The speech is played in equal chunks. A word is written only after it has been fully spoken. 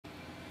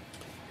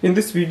In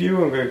this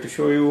video, I'm going to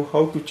show you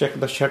how to check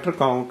the shutter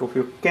count of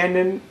your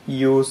Canon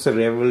EOS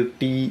Revel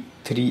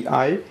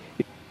T3i.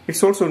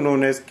 It's also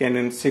known as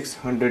Canon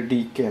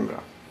 600D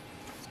camera.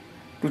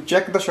 To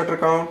check the shutter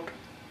count,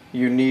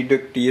 you need a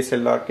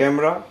DSLR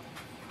camera,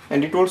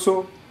 and it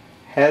also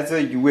has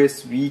a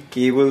USB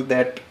cable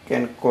that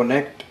can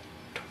connect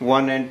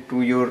one end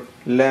to your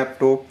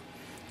laptop.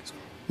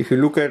 If you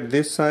look at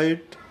this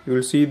side, you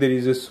will see there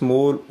is a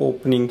small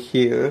opening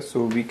here,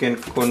 so we can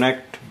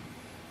connect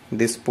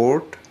this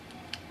port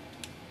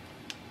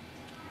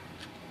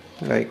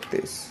like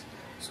this.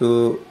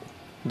 So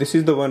this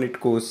is the one, it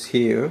goes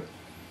here.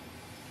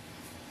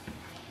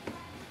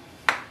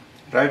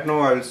 Right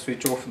now I will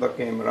switch off the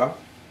camera.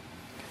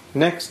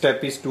 Next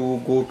step is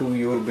to go to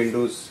your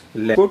Windows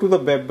laptop. Go to the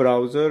web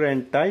browser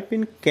and type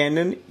in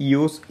Canon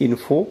EOS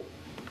info,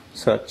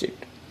 search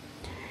it.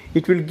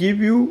 It will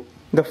give you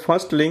the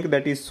first link,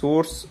 that is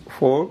source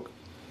for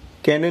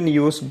Canon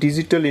EOS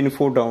digital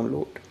info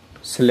download.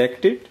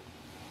 Select it.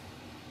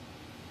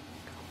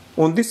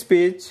 On this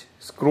page,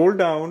 scroll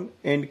down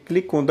and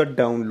click on the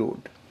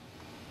download.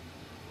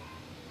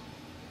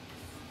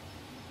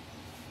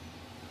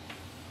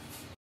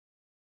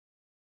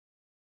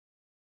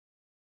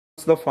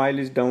 Once the file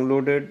is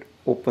downloaded,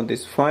 open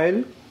this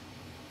file.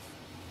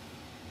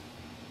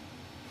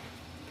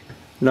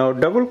 Now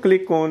double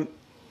click on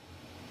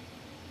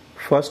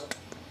first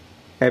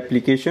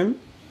application.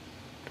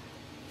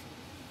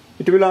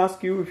 It will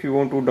ask you if you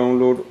want to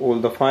download all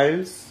the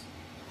files.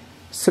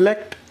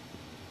 Select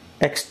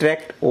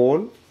extract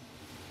all.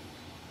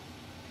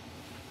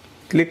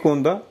 Click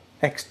on the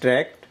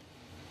extract.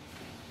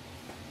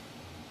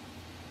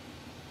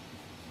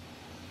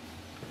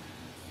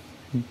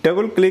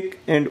 Double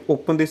click and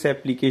open this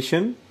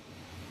application.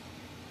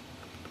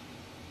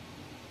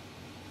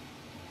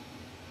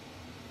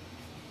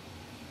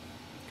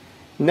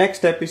 Next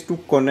step is to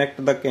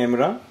connect the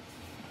camera.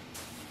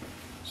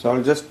 So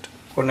I'll just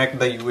connect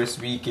the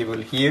USB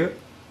cable here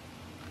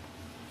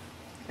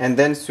and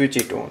then switch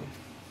it on.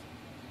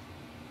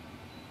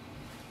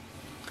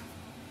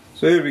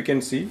 So here we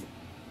can see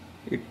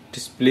it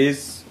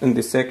displays in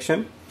this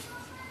section.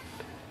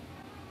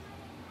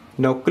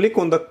 Now click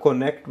on the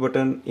connect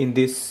button in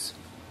this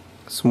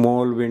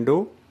small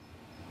window.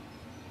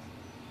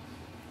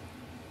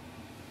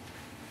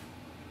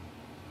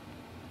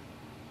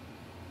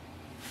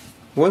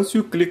 Once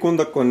you click on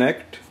the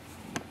connect,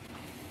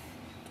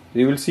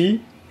 you will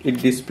see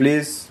it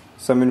displays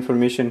some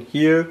information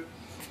here,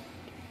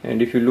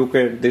 and if you look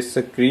at this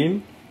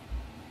screen,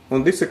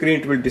 on this screen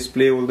it will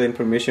display all the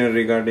information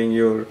regarding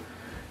your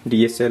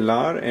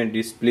DSLR and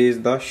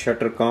displays the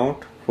shutter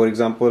count. For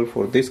example,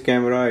 for this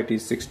camera it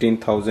is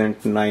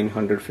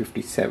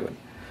 16,957.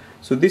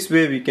 So this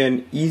way we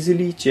can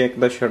easily check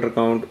the shutter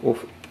count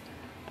of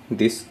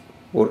this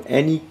or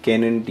any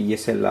Canon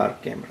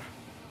DSLR camera.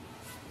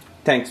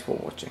 Thanks for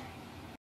watching.